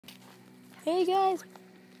Hey guys.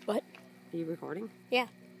 What? Are you recording? Yeah.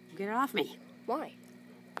 Get it off me. Why?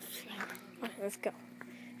 Alright, let's go.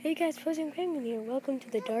 Hey guys, Fuzzy Penguin here. Welcome to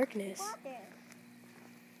the darkness.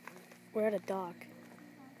 We're at a dock.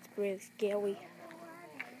 It's really scary.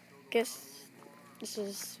 Guess this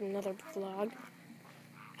is another vlog.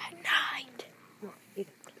 At night. No, either.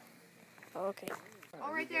 Oh, okay.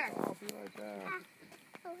 Oh, right there. I'll be right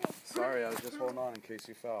back. Sorry, I was just holding on in case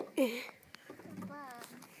you fell.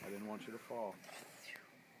 I didn't want you to fall.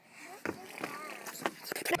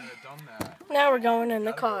 Now we're going in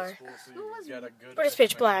the car. But it's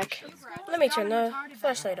pitch black. Let me turn the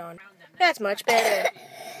flashlight on. That's much better.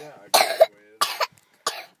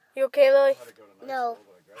 You okay, Lily? No.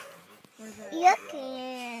 You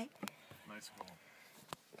can't.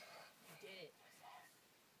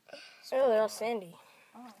 Oh, they're all sandy.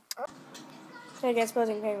 Hey guys,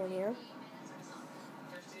 Buzzing Penguin here.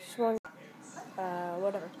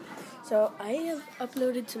 Whatever. So, I have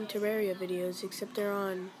uploaded some Terraria videos, except they're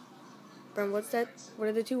on... what's that? What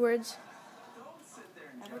are the two words?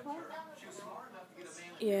 Everplay?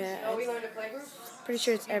 Yeah. Are we going to playgroup? Pretty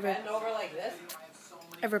sure it's Bend over like this.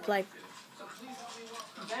 Everplay.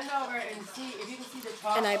 Bend over and see if you can see the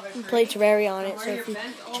top And I of a play tree. Terraria on it, so if you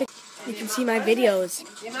check, you can see my videos.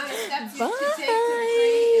 The amount of steps you Bye! can take